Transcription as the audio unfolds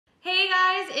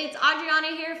it's Adriana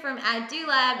here from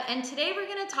AdDoLab, and today we're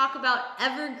going to talk about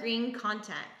evergreen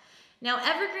content. Now,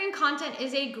 evergreen content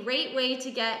is a great way to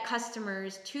get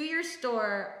customers to your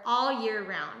store all year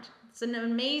round. It's an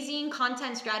amazing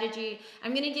content strategy.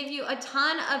 I'm going to give you a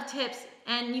ton of tips,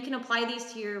 and you can apply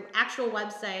these to your actual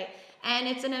website. And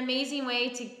it's an amazing way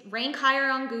to rank higher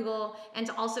on Google and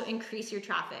to also increase your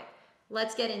traffic.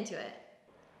 Let's get into it.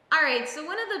 All right, so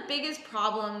one of the biggest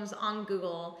problems on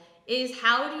Google is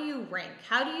how do you rank?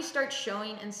 How do you start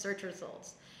showing in search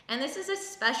results? And this is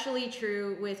especially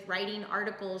true with writing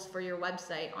articles for your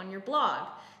website on your blog.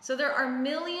 So there are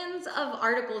millions of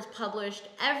articles published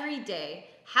every day.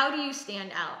 How do you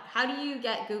stand out? How do you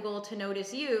get Google to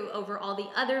notice you over all the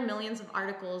other millions of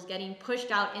articles getting pushed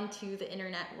out into the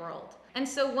internet world? And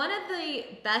so one of the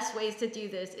best ways to do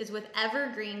this is with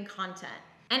evergreen content.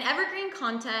 And evergreen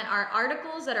content are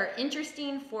articles that are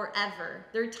interesting forever.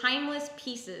 They're timeless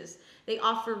pieces. They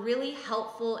offer really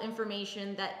helpful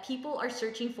information that people are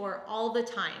searching for all the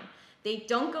time. They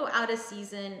don't go out of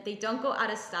season, they don't go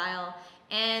out of style,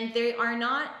 and they are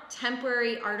not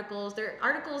temporary articles. They're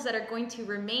articles that are going to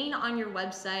remain on your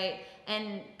website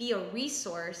and be a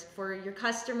resource for your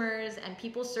customers and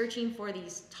people searching for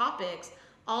these topics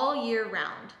all year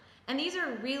round. And these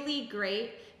are really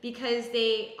great because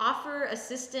they offer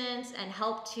assistance and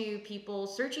help to people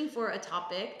searching for a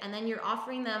topic, and then you're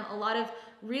offering them a lot of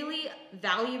really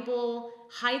valuable,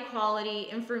 high quality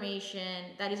information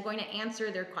that is going to answer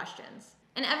their questions.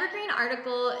 An evergreen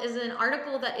article is an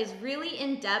article that is really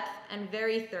in depth and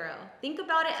very thorough. Think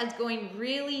about it as going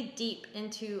really deep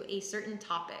into a certain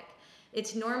topic.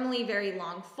 It's normally very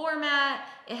long format,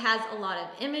 it has a lot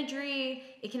of imagery,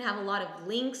 it can have a lot of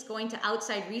links going to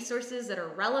outside resources that are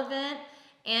relevant,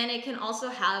 and it can also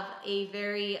have a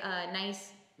very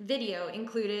nice video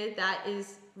included that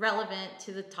is relevant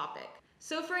to the topic.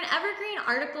 So for an evergreen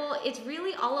article, it's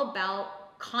really all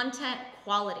about content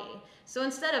quality. So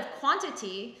instead of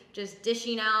quantity, just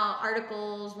dishing out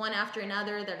articles one after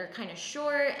another that are kind of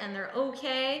short and they're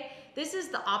okay, this is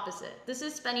the opposite. This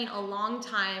is spending a long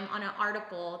time on an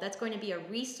article that's going to be a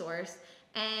resource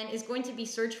and is going to be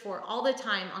searched for all the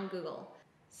time on Google.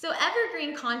 So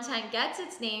evergreen content gets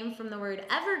its name from the word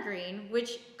evergreen,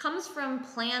 which comes from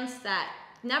plants that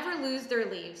never lose their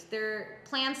leaves. They're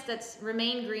plants that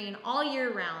remain green all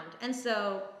year round. And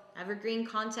so evergreen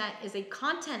content is a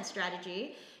content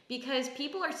strategy because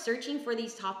people are searching for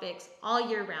these topics all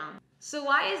year round. So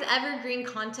why is evergreen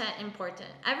content important?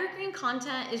 Evergreen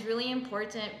content is really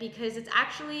important because it's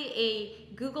actually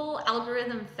a Google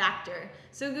algorithm factor.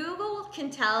 So Google can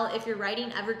tell if you're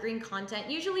writing evergreen content,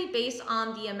 usually based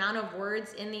on the amount of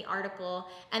words in the article,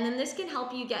 and then this can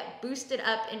help you get boosted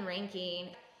up in ranking.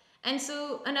 And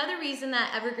so another reason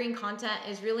that evergreen content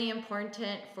is really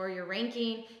important for your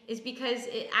ranking is because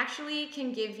it actually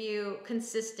can give you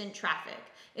consistent traffic.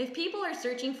 If people are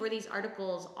searching for these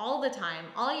articles all the time,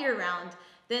 all year round,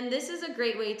 then this is a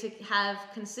great way to have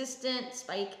consistent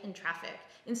spike in traffic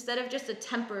instead of just a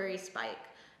temporary spike.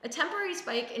 A temporary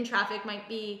spike in traffic might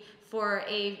be for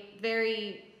a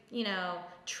very,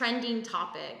 trending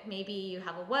topic. Maybe you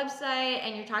have a website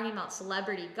and you're talking about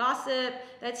celebrity gossip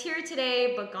that's here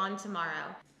today but gone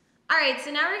tomorrow. All right,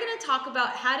 so now we're going to talk about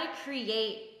how to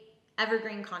create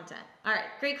evergreen content. All right,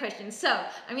 great question. So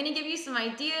I'm going to give you some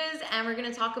ideas and we're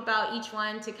going to talk about each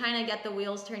one to kind of get the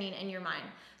wheels turning in your mind.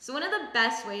 So one of the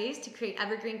best ways to create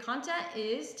evergreen content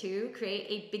is to create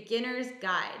a beginner's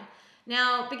guide.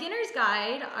 Now, beginner's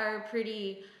guide are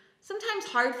sometimes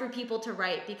hard for people to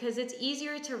write because it's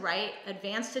easier to write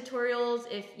advanced tutorials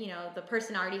if the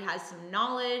person already has some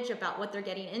knowledge about what they're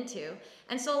getting into.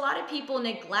 And so a lot of people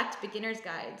neglect beginner's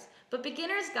guides. But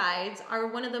beginner's guides are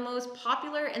one of the most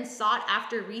popular and sought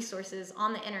after resources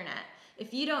on the internet.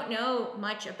 If you don't know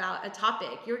much about a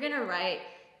topic, you're gonna write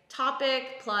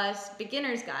topic plus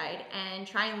beginner's guide and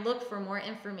try and look for more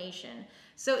information.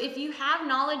 So if you have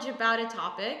knowledge about a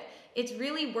topic, it's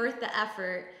really worth the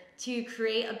effort to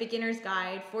create a beginner's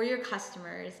guide for your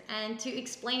customers and to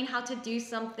explain how to do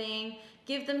something,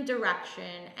 give them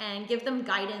direction, and give them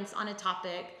guidance on a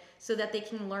topic so that they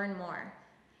can learn more.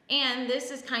 And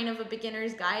this is kind of a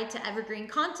beginner's guide to evergreen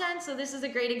content, so this is a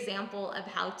great example of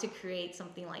how to create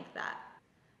something like that.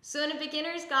 So in a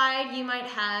beginner's guide, you might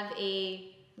have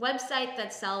a website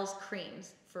that sells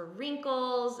creams for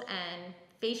wrinkles and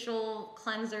facial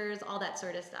cleansers, all that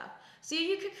sort of stuff. So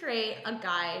you could create a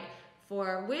guide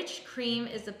for which cream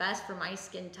is the best for my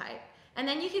skin type. And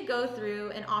then you could go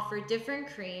through and offer different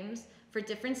creams for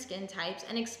different skin types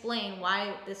and explain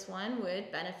why this one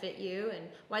would benefit you and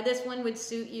why this one would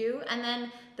suit you. And then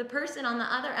the person on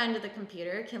the other end of the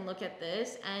computer can look at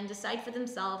this and decide for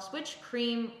themselves which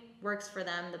cream works for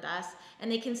them the best,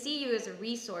 and they can see you as a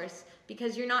resource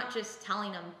because you're not just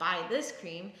telling them buy this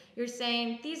cream, you're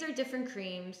saying these are different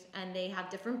creams and they have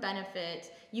different benefits.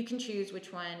 You can choose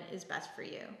which one is best for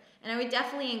you. And I would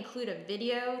definitely include a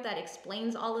video that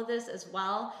explains all of this as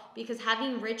well, because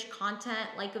having rich content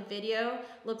like a video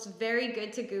looks very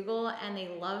good to Google and they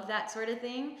love that sort of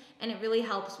thing, and it really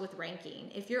helps with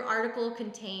ranking. If your article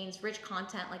contains rich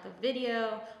content like a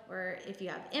video, or if you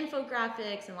have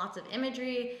infographics and lots of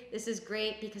imagery, this is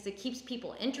great because it keeps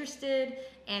people interested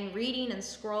and reading and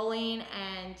scrolling,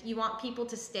 and you want people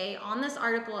to stay on this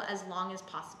article as long as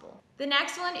possible. The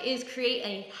next one is create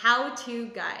a how-to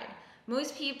guide.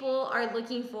 Most people are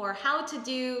looking for how to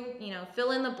do,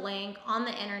 fill in the blank on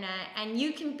the internet, and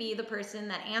you can be the person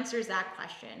that answers that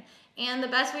question. And the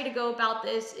best way to go about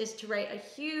this is to write a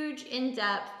huge,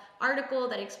 in-depth article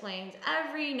that explains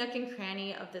every nook and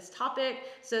cranny of this topic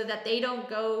so that they don't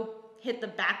go hit the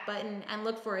back button and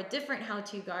look for a different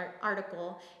how-to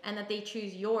article, and that they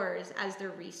choose yours as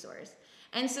their resource.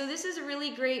 And so this is a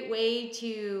really great way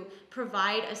to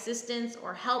provide assistance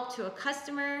or help to a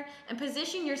customer and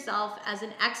position yourself as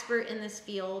an expert in this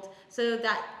field, so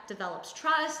that develops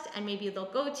trust, and maybe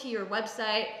they'll go to your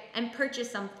website and purchase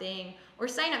something or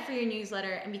sign up for your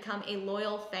newsletter and become a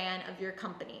loyal fan of your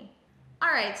company. All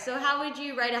right, so how would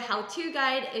you write a how-to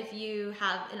guide if you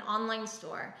have an online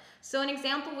store? So an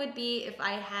example would be if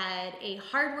I had a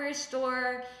hardware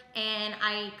store and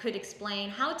I could explain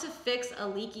how to fix a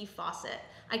leaky faucet.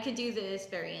 I could do this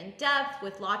very in depth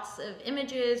with lots of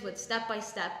images, with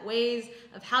step-by-step ways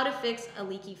of how to fix a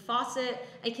leaky faucet.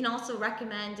 I can also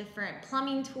recommend different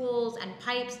plumbing tools and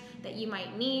pipes that you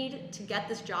might need to get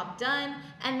this job done.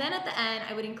 And then at the end,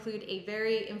 I would include a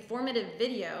very informative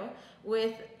video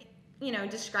with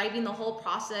describing the whole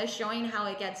process, showing how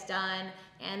it gets done.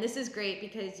 And this is great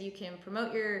because you can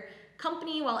promote your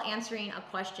company while answering a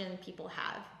question people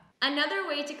have. Another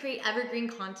way to create evergreen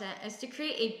content is to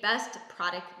create a best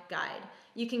product guide.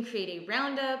 You can create a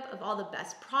roundup of all the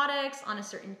best products on a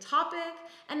certain topic,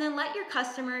 and then let your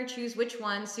customer choose which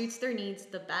one suits their needs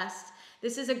the best.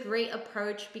 This is a great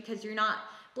approach because you're not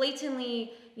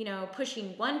blatantly,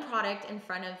 pushing one product in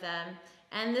front of them.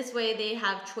 And this way they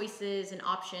have choices and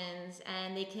options,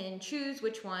 and they can choose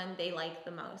which one they like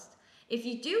the most. If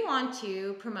you do want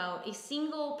to promote a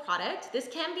single product, this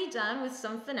can be done with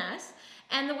some finesse.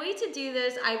 And the way to do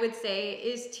this, I would say,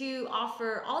 is to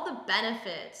offer all the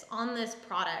benefits on this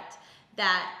product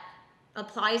that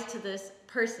applies to this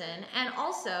person, and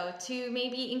also to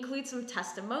maybe include some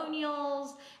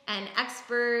testimonials and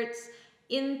experts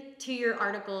into your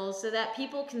articles so that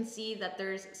people can see that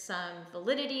there's some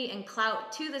validity and clout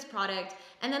to this product,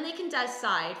 and then they can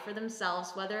decide for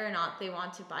themselves whether or not they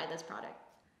want to buy this product.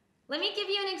 Let me give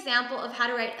you an example of how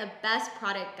to write a best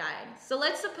product guide. So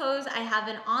let's suppose I have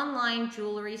an online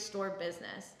jewelry store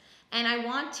business and I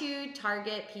want to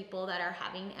target people that are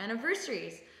having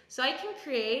anniversaries. So I can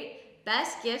create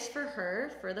best gifts for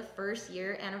her for the first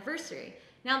year anniversary.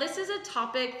 Now this is a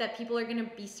topic that people are going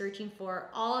to be searching for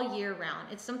all year round.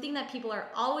 It's something that people are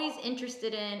always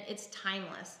interested in. It's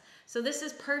timeless. So this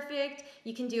is perfect.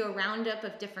 You can do a roundup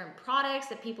of different products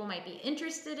that people might be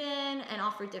interested in and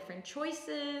offer different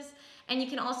choices. And you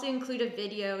can also include a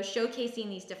video showcasing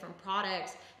these different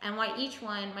products and why each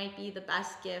one might be the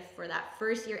best gift for that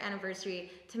first year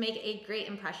anniversary to make a great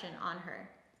impression on her.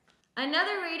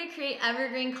 Another way to create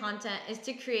evergreen content is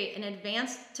to create an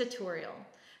advanced tutorial.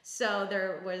 So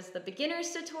there was the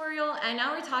beginner's tutorial, and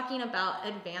now we're talking about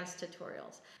advanced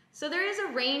tutorials. So there is a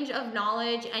range of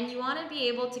knowledge, and you want to be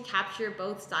able to capture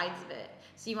both sides of it.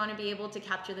 So you want to be able to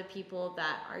capture the people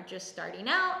that are just starting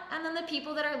out, and then the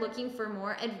people that are looking for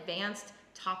more advanced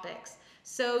topics.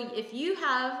 So if you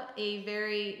have a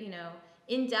very,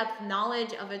 in-depth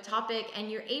knowledge of a topic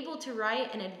and you're able to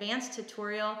write an advanced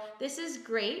tutorial, this is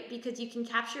great because you can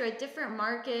capture a different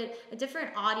market, a different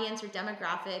audience or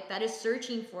demographic that is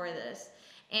searching for this.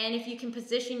 And if you can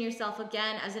position yourself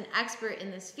again as an expert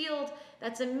in this field,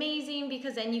 that's amazing,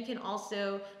 because then you can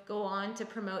also go on to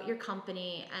promote your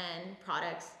company and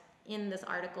products in this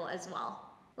article as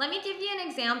well. Let me give you an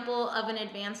example of an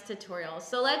advanced tutorial.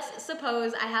 So let's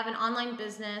suppose I have an online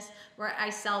business where I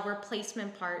sell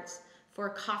replacement parts for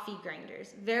coffee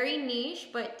grinders. Very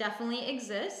niche, but definitely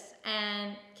exists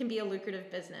and can be a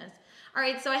lucrative business. All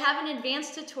right, so I have an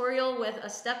advanced tutorial with a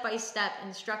step-by-step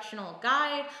instructional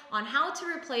guide on how to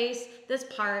replace this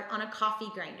part on a coffee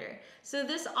grinder. So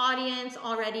this audience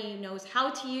already knows how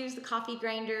to use the coffee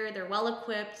grinder. They're well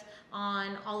equipped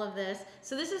on all of this.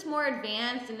 So this is more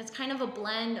advanced, and it's kind of a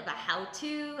blend of a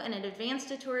how-to and an advanced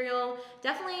tutorial.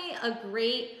 Definitely a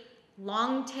great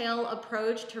long tail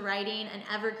approach to writing an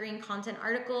evergreen content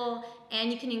article,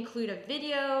 and you can include a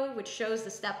video which shows the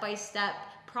step-by-step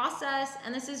process.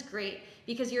 And this is great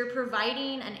because you're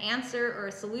providing an answer or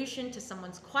a solution to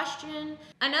someone's question.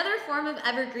 Another form of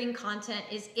evergreen content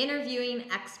is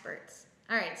interviewing experts.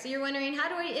 All right, so you're wondering, how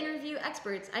do I interview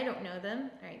experts? I don't know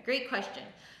them. All right, great question.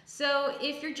 So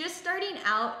if you're just starting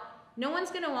out, no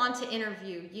one's gonna want to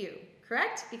interview you,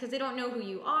 correct? Because they don't know who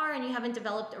you are and you haven't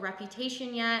developed a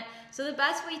reputation yet. So the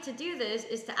best way to do this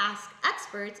is to ask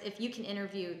experts if you can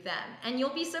interview them. And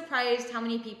you'll be surprised how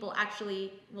many people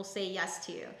actually will say yes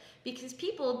to you, because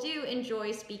people do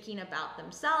enjoy speaking about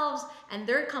themselves and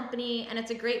their company, and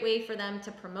it's a great way for them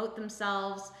to promote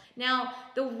themselves. Now,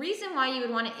 the reason why you would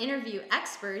want to interview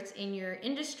experts in your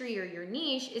industry or your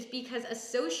niche is because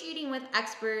associating with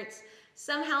experts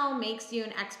somehow makes you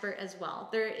an expert as well.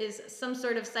 There is some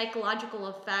sort of psychological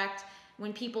effect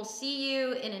when people see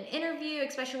you in an interview,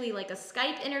 especially like a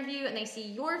Skype interview, and they see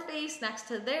your face next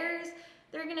to theirs.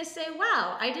 They're gonna say,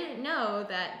 wow, I didn't know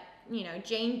that,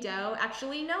 Jane Doe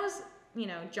actually knows,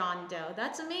 John Doe.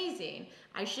 That's amazing.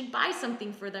 I should buy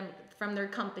something for them from their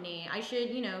company. I should,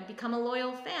 become a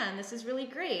loyal fan. This is really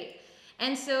great.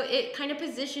 And so it kind of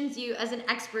positions you as an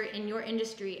expert in your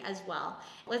industry as well.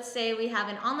 Let's say we have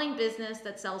an online business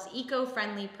that sells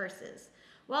eco-friendly purses.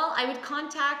 Well, I would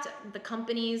contact the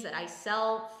companies that I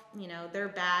sell, their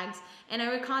bags, and I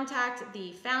would contact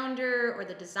the founder or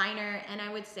the designer, and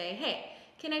I would say, hey,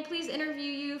 can I please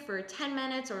interview you for 10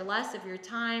 minutes or less of your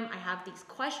time? I have these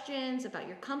questions about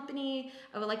your company.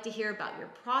 I would like to hear about your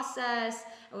process.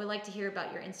 I would like to hear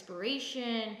about your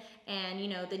inspiration and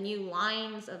the new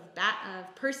lines of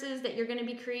purses that you're going to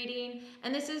be creating.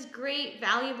 And this is great,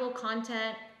 valuable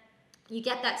content. You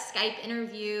get that Skype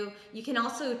interview. You can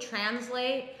also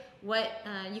translate what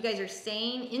you guys are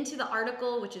saying into the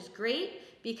article, which is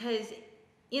great because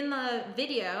in the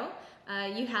video,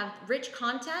 you have rich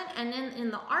content, and then in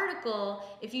the article,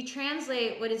 if you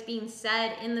translate what is being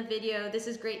said in the video, this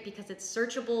is great because it's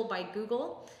searchable by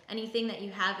Google. Anything that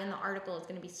you have in the article is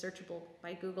going to be searchable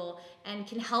by Google and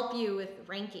can help you with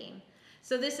ranking.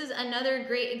 So this is another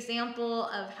great example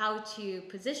of how to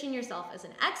position yourself as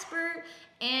an expert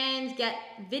and get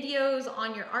videos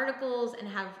on your articles and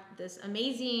have this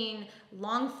amazing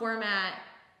long format,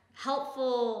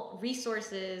 helpful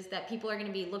resources that people are going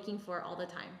to be looking for all the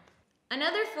time.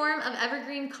 Another form of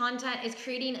evergreen content is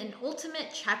creating an ultimate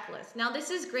checklist. Now this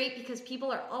is great because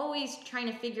people are always trying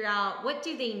to figure out what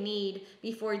do they need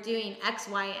before doing X,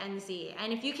 Y, and Z.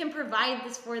 And if you can provide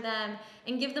this for them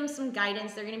and give them some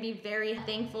guidance, they're gonna be very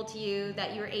thankful to you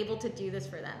that you were able to do this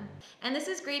for them. And this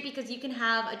is great because you can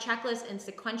have a checklist in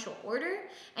sequential order,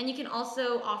 and you can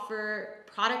also offer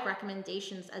product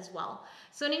recommendations as well.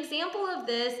 So an example of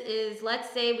this is, let's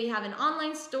say we have an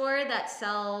online store that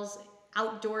sells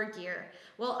outdoor gear.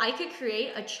 Well, I could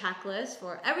create a checklist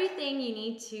for everything you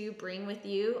need to bring with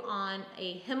you on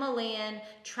a Himalayan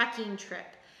trekking trip.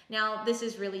 Now, this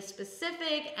is really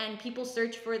specific and people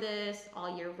search for this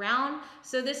all year round.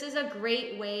 So this is a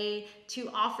great way to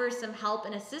offer some help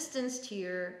and assistance to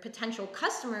your potential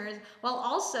customers while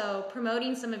also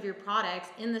promoting some of your products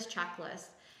in this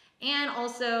checklist. And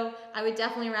also, I would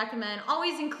definitely recommend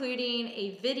always including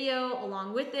a video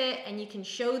along with it, and you can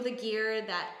show the gear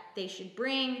that they should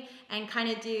bring and kind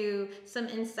of do some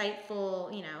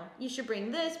insightful, you should bring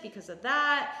this because of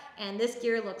that, and this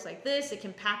gear looks like this, it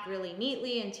can pack really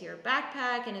neatly into your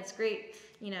backpack, and it's great,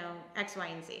 X, Y,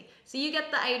 and Z. So you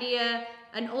get the idea.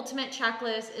 An ultimate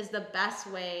checklist is the best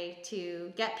way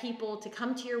to get people to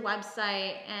come to your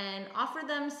website and offer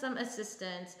them some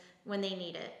assistance when they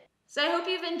need it. So I hope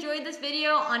you've enjoyed this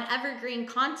video on evergreen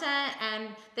content and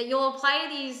that you'll apply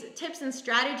these tips and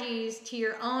strategies to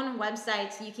your own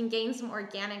website so you can gain some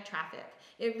organic traffic.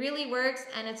 It really works,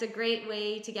 and it's a great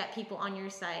way to get people on your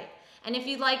site. And if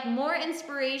you'd like more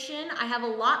inspiration, I have a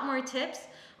lot more tips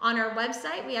on our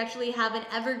website. We actually have an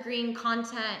evergreen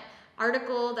content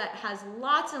article that has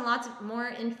lots and lots of more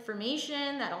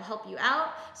information that'll help you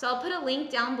out. So I'll put a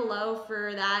link down below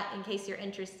for that in case you're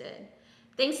interested.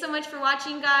 Thanks so much for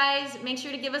watching, guys. Make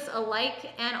sure to give us a like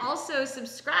and also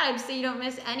subscribe so you don't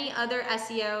miss any other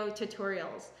SEO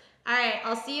tutorials. All right,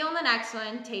 I'll see you on the next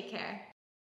one. Take care.